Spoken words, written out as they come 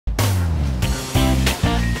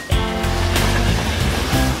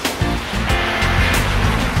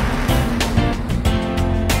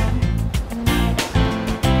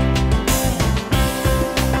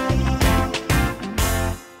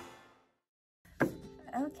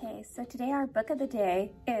Okay, so today our book of the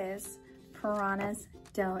day is Piranhas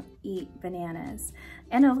Don't Eat Bananas.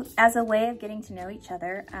 And as a way of getting to know each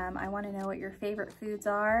other, I want to know what your favorite foods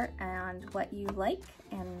are and what you like,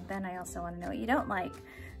 and then I also want to know what you don't like.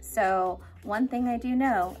 So one thing I do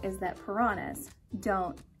know is that piranhas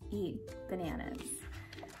don't eat bananas.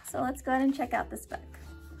 So let's go ahead and check out this book.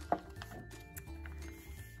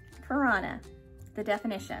 Piranha, the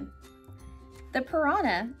definition. The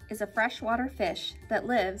piranha is a freshwater fish that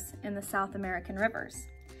lives in the South American rivers.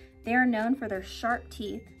 They are known for their sharp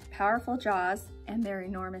teeth, powerful jaws, and their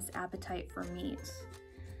enormous appetite for meat.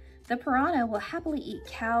 The piranha will happily eat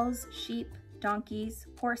cows, sheep, donkeys,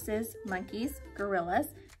 horses, monkeys,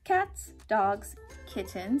 gorillas, cats, dogs,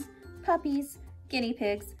 kittens, puppies, guinea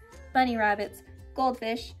pigs, bunny rabbits,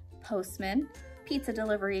 goldfish, postmen, pizza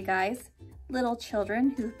delivery guys, little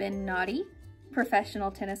children who've been naughty,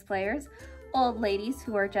 professional tennis players, old ladies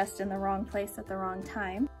who are just in the wrong place at the wrong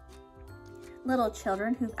time, little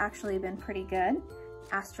children who've actually been pretty good,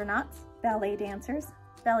 astronauts, ballet dancers,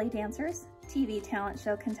 belly dancers, TV talent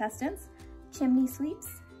show contestants, chimney sweeps,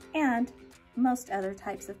 and most other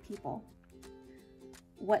types of people.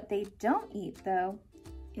 What they don't eat, though,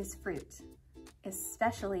 is fruit,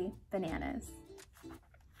 especially bananas.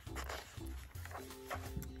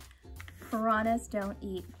 Piranhas don't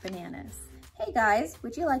eat bananas. Hey guys,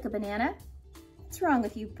 would you like a banana? What's wrong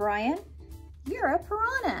with you, Brian? You're a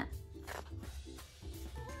piranha.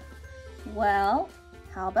 Well,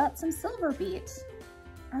 how about some silver beet?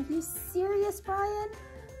 Are you serious, Brian?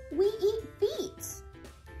 We eat beet.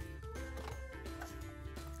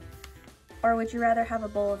 Or would you rather have a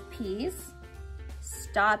bowl of peas?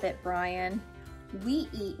 Stop it, Brian. We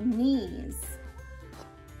eat knees.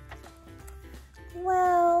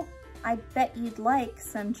 Well, I bet you'd like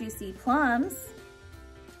some juicy plums.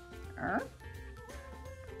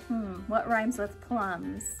 What rhymes with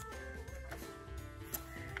plums?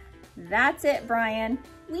 That's it, Brian.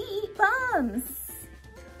 We eat bums.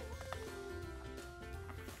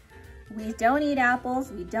 We don't eat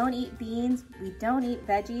apples, we don't eat beans, we don't eat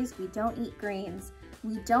veggies, we don't eat greens.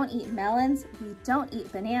 We don't eat melons, we don't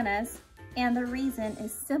eat bananas. And the reason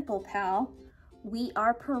is simple, pal. We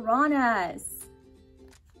are piranhas.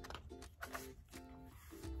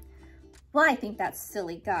 Well, I think that's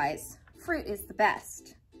silly, guys. Fruit is the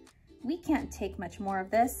best. We can't take much more of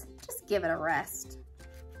this. Just give it a rest.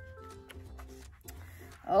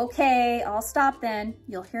 Okay, I'll stop then.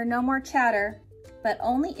 You'll hear no more chatter, but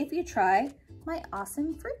only if you try my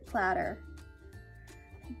awesome fruit platter.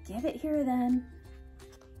 Give it here then.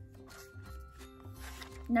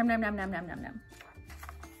 Num, num, num, num, num, num, num.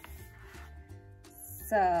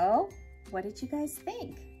 So, what did you guys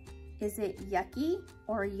think? Is it yucky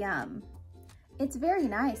or yum? It's very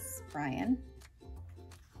nice, Brian.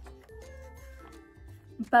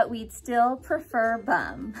 But we'd still prefer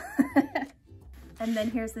bum. And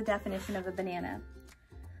then here's the definition of a banana.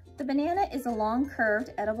 The banana is a long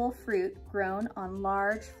curved edible fruit grown on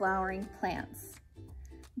large flowering plants.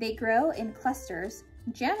 They grow in clusters,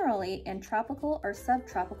 generally in tropical or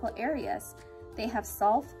subtropical areas. They have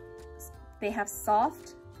soft,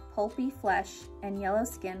 pulpy flesh and yellow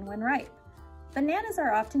skin when ripe. Bananas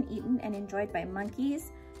are often eaten and enjoyed by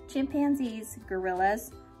monkeys, chimpanzees,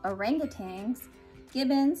 gorillas, orangutans,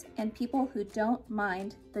 gibbons, and people who don't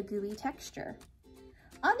mind the gooey texture.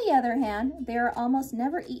 On the other hand, they are almost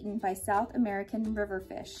never eaten by South American river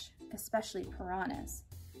fish, especially piranhas.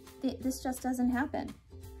 This just doesn't happen.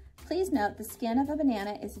 Please note the skin of a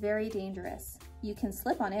banana is very dangerous. You can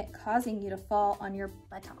slip on it, causing you to fall on your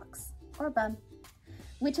buttocks or bum,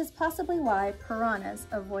 which is possibly why piranhas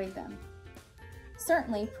avoid them.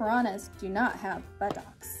 Certainly, piranhas do not have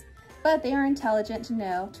buttocks, but they are intelligent to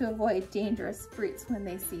know to avoid dangerous fruits when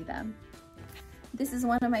they see them. This is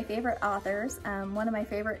one of my favorite authors. One of my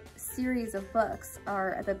favorite series of books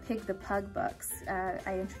are the Pig the Pug books.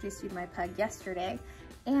 I introduced you to my pug yesterday,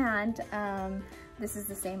 and this is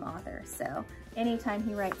the same author. So anytime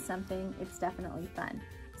he writes something, it's definitely fun.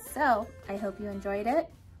 So I hope you enjoyed it,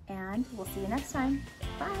 and we'll see you next time.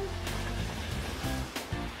 Bye.